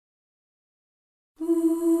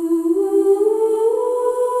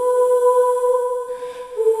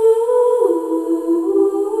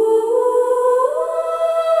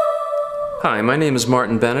Hi, my name is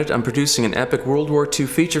Martin Bennett. I'm producing an epic World War II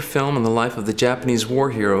feature film on the life of the Japanese war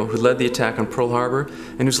hero who led the attack on Pearl Harbor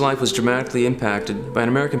and whose life was dramatically impacted by an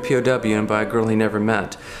American POW and by a girl he never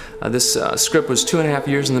met. This script was 2.5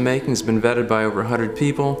 years in the making. It's been vetted by over 100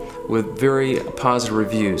 people with very positive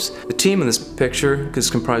reviews. The team in this picture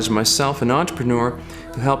is comprised of myself, an entrepreneur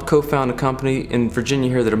who helped co-found a company in Virginia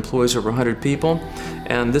here that employs over 100 people,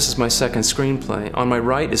 and this is my second screenplay. On my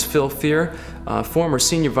right is Phil Fear, former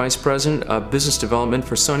Senior Vice President of Business Development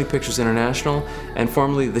for Sony Pictures International and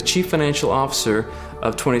formerly the Chief Financial Officer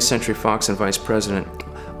of 20th Century Fox and Vice President.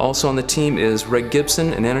 Also on the team is Reg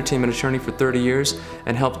Gibson, an entertainment attorney for 30 years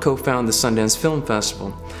and helped co-found the Sundance Film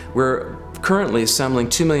Festival. We're currently assembling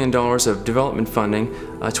 $2 million of development funding.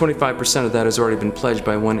 25% of that has already been pledged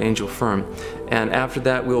by one angel firm. And after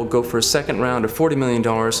that, we'll go for a second round of $40 million,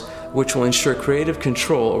 which will ensure creative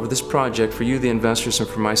control over this project for you, the investors, and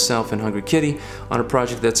for myself and Hungry Kitty on a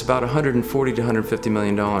project that's about $140 to $150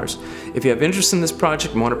 million. If you have interest in this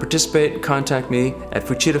project and want to participate, contact me at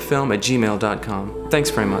fuchitafilm@gmail.com. Thanks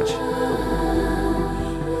very much.